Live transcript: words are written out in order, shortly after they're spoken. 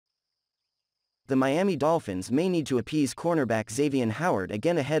the Miami Dolphins may need to appease cornerback Xavien Howard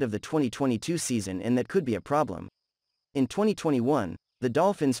again ahead of the 2022 season, and that could be a problem. In 2021, the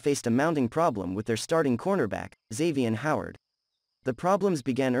Dolphins faced a mounting problem with their starting cornerback, Xavien Howard. The problems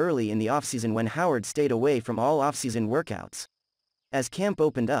began early in the offseason when Howard stayed away from all offseason workouts. As camp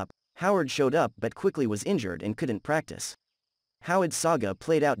opened up, Howard showed up but quickly was injured and couldn't practice. Howard's saga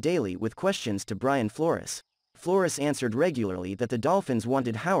played out daily with questions to Brian Flores. Flores answered regularly that the Dolphins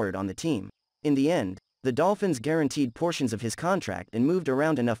wanted Howard on the team. In the end, the Dolphins guaranteed portions of his contract and moved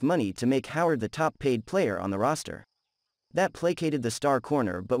around enough money to make Howard the top-paid player on the roster. That placated the star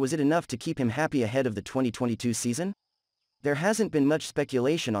corner, but was it enough to keep him happy ahead of the 2022 season? There hasn't been much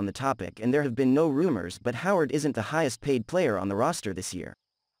speculation on the topic and there have been no rumors, but Howard isn't the highest-paid player on the roster this year.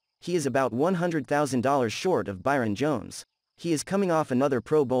 He is about $100,000 short of Byron Jones. He is coming off another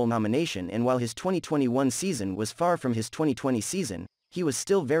Pro Bowl nomination, and while his 2021 season was far from his 2020 season, he was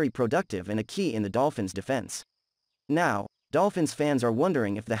still very productive and a key in the Dolphins' defense. Now, Dolphins fans are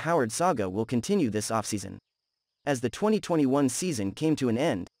wondering if the Howard saga will continue this offseason. As the 2021 season came to an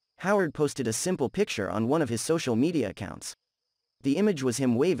end, Howard posted a simple picture on one of his social media accounts. The image was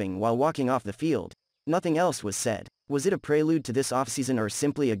him waving while walking off the field. Nothing else was said. Was it a prelude to this offseason or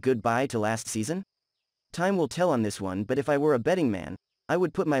simply a goodbye to last season? Time will tell on this one, but if I were a betting man, I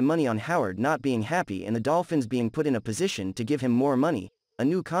would put my money on Howard not being happy and the Dolphins being put in a position to give him more money, a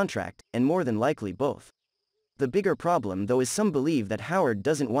new contract, and more than likely both. The bigger problem though is some believe that Howard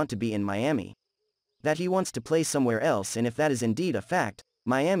doesn't want to be in Miami. That he wants to play somewhere else, and if that is indeed a fact,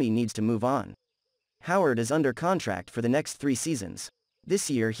 Miami needs to move on. Howard is under contract for the next 3 seasons. This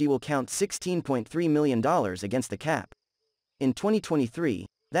year he will count $16.3 million against the cap. In 2023,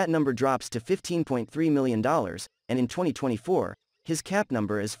 that number drops to $15.3 million, and in 2024, his cap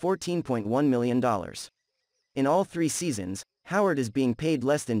number is $14.1 million. In all 3 seasons, Howard is being paid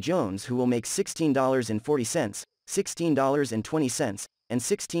less than Jones, who will make $16.40, $16.20, and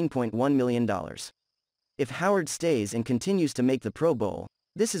 $16.1 million. If Howard stays and continues to make the Pro Bowl,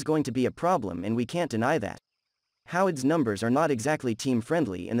 this is going to be a problem, and we can't deny that. Howard's numbers are not exactly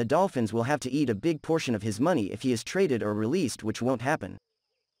team-friendly, and the Dolphins will have to eat a big portion of his money if he is traded or released, which won't happen.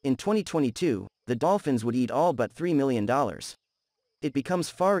 In 2022, the Dolphins would eat all but $3 million. It becomes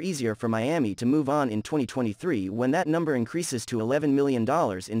far easier for Miami to move on in 2023 when that number increases to $11 million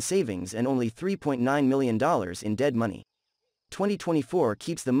in savings and only $3.9 million in dead money. 2024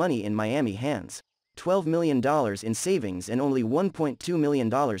 keeps the money in Miami hands. $12 million in savings and only $1.2 million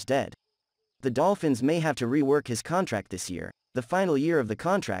dead. The Dolphins may have to rework his contract this year, the final year of the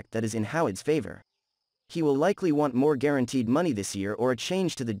contract that is in Howard's favor. He will likely want more guaranteed money this year or a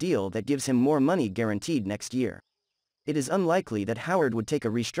change to the deal that gives him more money guaranteed next year. It is unlikely that Howard would take a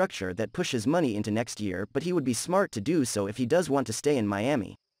restructure that pushes money into next year, but he would be smart to do so if he does want to stay in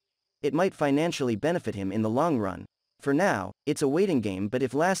Miami. It might financially benefit him in the long run. For now, it's a waiting game, but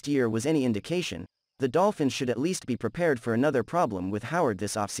if last year was any indication, the Dolphins should at least be prepared for another problem with Howard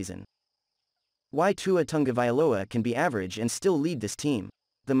this offseason. Why Tua Tagovailoa can be average and still lead this team.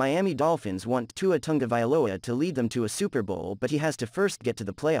 The Miami Dolphins want Tua Tagovailoa to lead them to a Super Bowl, but he has to first get to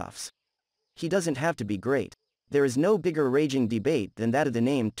the playoffs. He doesn't have to be great. There is no bigger raging debate than that of the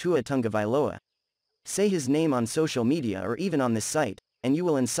name Tua Tagovailoa. Say his name on social media or even on this site, and you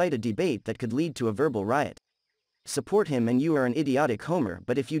will incite a debate that could lead to a verbal riot. Support him and you are an idiotic homer,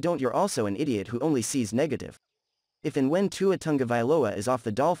 but if you don't, you're also an idiot who only sees negative. If and when Tua Tagovailoa is off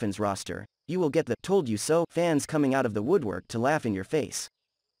the Dolphins roster, you will get the "told you so" fans coming out of the woodwork to laugh in your face.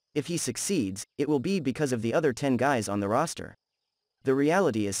 If he succeeds, it will be because of the other 10 guys on the roster. The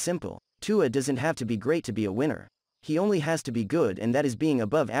reality is simple. Tua doesn't have to be great to be a winner. He only has to be good, and that is being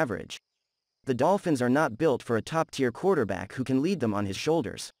above average. The Dolphins are not built for a top-tier quarterback who can lead them on his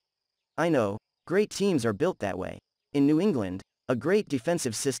shoulders. I know, great teams are built that way. In New England, a great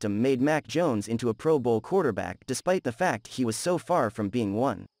defensive system made Mac Jones into a Pro Bowl quarterback despite the fact he was so far from being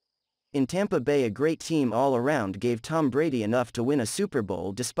one. In Tampa Bay, a great team all around gave Tom Brady enough to win a Super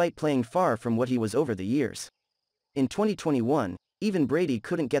Bowl despite playing far from what he was over the years. In 2021, even Brady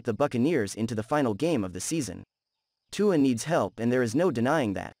couldn't get the Buccaneers into the final game of the season. Tua needs help, and there is no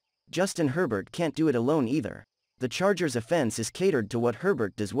denying that. Justin Herbert can't do it alone either. The Chargers' offense is catered to what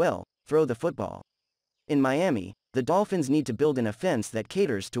Herbert does well: throw the football. In Miami, the Dolphins need to build an offense that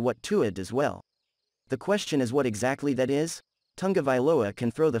caters to what Tua does well. The question is what exactly that is? Tagovailoa can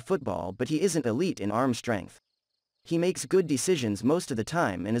throw the football, but he isn't elite in arm strength. He makes good decisions most of the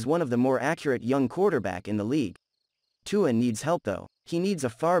time and is one of the more accurate young quarterback in the league. Tua needs help though. He needs a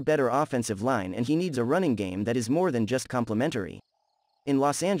far better offensive line, and he needs a running game that is more than just complementary. In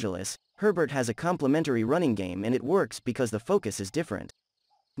Los Angeles, Herbert has a complementary running game, and it works because the focus is different.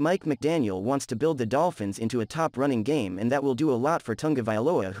 Mike McDaniel wants to build the Dolphins into a top running game, and that will do a lot for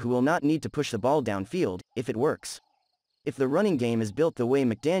Tagovailoa, who will not need to push the ball downfield, if it works. If the running game is built the way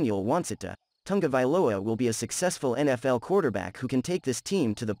McDaniel wants it to, Tagovailoa will be a successful NFL quarterback who can take this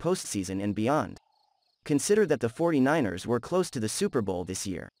team to the postseason and beyond. Consider that the 49ers were close to the Super Bowl this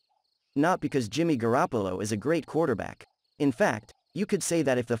year. Not because Jimmy Garoppolo is a great quarterback. In fact, you could say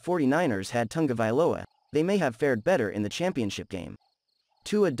that if the 49ers had Tagovailoa, they may have fared better in the championship game.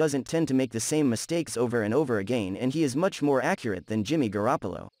 Tua doesn't tend to make the same mistakes over and over again, and he is much more accurate than Jimmy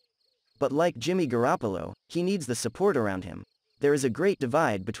Garoppolo. But like Jimmy Garoppolo, he needs the support around him. There is a great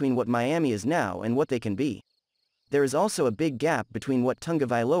divide between what Miami is now and what they can be. There is also a big gap between what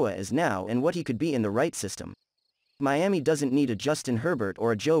Tagovailoa is now and what he could be in the right system. Miami doesn't need a Justin Herbert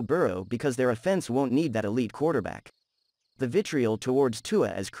or a Joe Burrow because their offense won't need that elite quarterback. The vitriol towards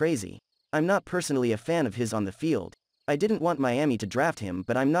Tua is crazy. I'm not personally a fan of his on the field. I didn't want Miami to draft him,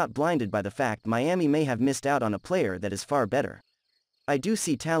 but I'm not blinded by the fact Miami may have missed out on a player that is far better. I do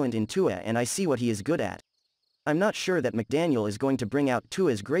see talent in Tua, and I see what he is good at. I'm not sure that McDaniel is going to bring out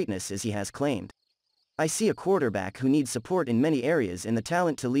Tua's greatness as he has claimed. I see a quarterback who needs support in many areas and the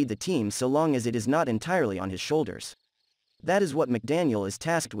talent to lead the team so long as it is not entirely on his shoulders. That is what McDaniel is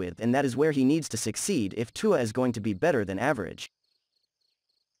tasked with, and that is where he needs to succeed if Tua is going to be better than average.